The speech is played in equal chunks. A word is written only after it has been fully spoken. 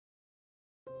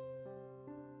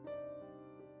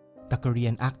The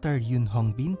Korean actor Yoon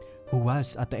Hong, who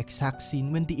was at the exact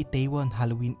scene when the Itaewon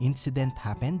Halloween incident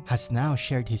happened, has now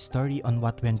shared his story on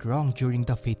what went wrong during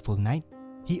the fateful night.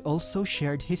 He also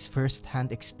shared his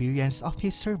first-hand experience of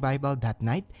his survival that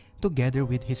night together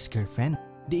with his girlfriend.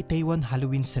 The Itaewon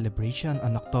Halloween celebration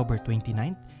on October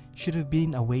 29th should have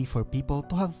been a way for people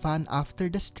to have fun after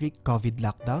the strict COVID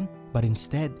lockdown, but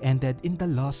instead ended in the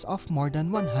loss of more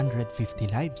than 150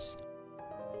 lives.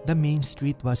 The main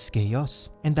street was chaos,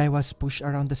 and I was pushed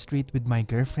around the street with my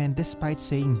girlfriend despite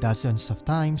saying dozens of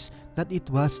times that it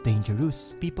was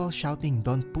dangerous. People shouting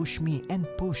 "Don't push me" and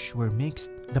 "push" were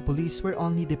mixed. The police were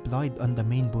only deployed on the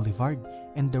main boulevard,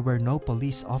 and there were no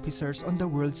police officers on the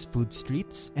world's food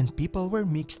streets, and people were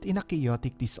mixed in a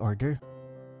chaotic disorder.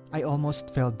 I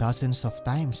almost fell dozens of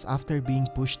times after being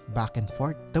pushed back and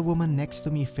forth. The woman next to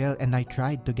me fell and I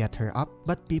tried to get her up,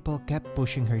 but people kept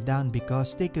pushing her down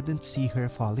because they couldn't see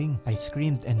her falling. I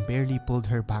screamed and barely pulled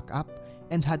her back up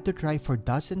and had to try for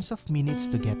dozens of minutes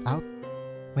to get out.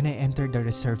 When I entered the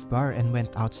reserved bar and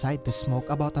went outside to smoke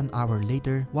about an hour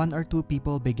later, 1 or 2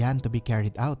 people began to be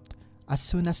carried out. As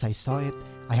soon as I saw it,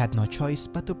 I had no choice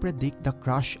but to predict the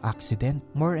crash accident.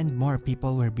 More and more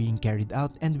people were being carried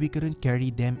out and we couldn't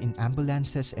carry them in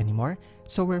ambulances anymore,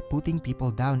 so we're putting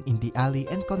people down in the alley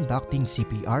and conducting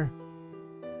CPR.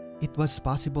 It was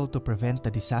possible to prevent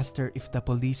the disaster if the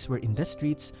police were in the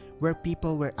streets where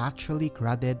people were actually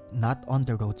crowded, not on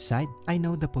the roadside. I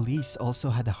know the police also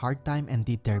had a hard time and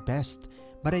did their best,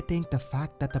 but I think the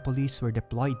fact that the police were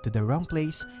deployed to the wrong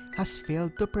place has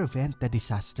failed to prevent the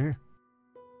disaster.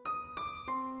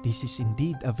 This is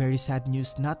indeed a very sad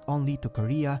news not only to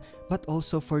Korea but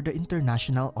also for the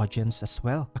international audience as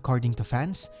well. According to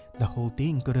fans, the whole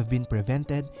thing could have been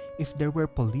prevented if there were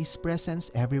police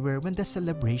presence everywhere when the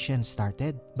celebration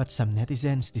started. But some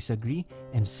netizens disagree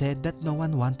and said that no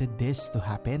one wanted this to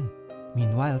happen.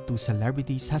 Meanwhile, 2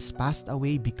 celebrities has passed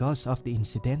away because of the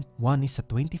incident. One is a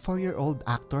 24-year-old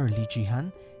actor Lee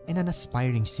Ji-han and an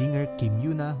aspiring singer Kim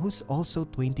Yuna who's also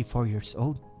 24 years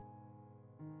old.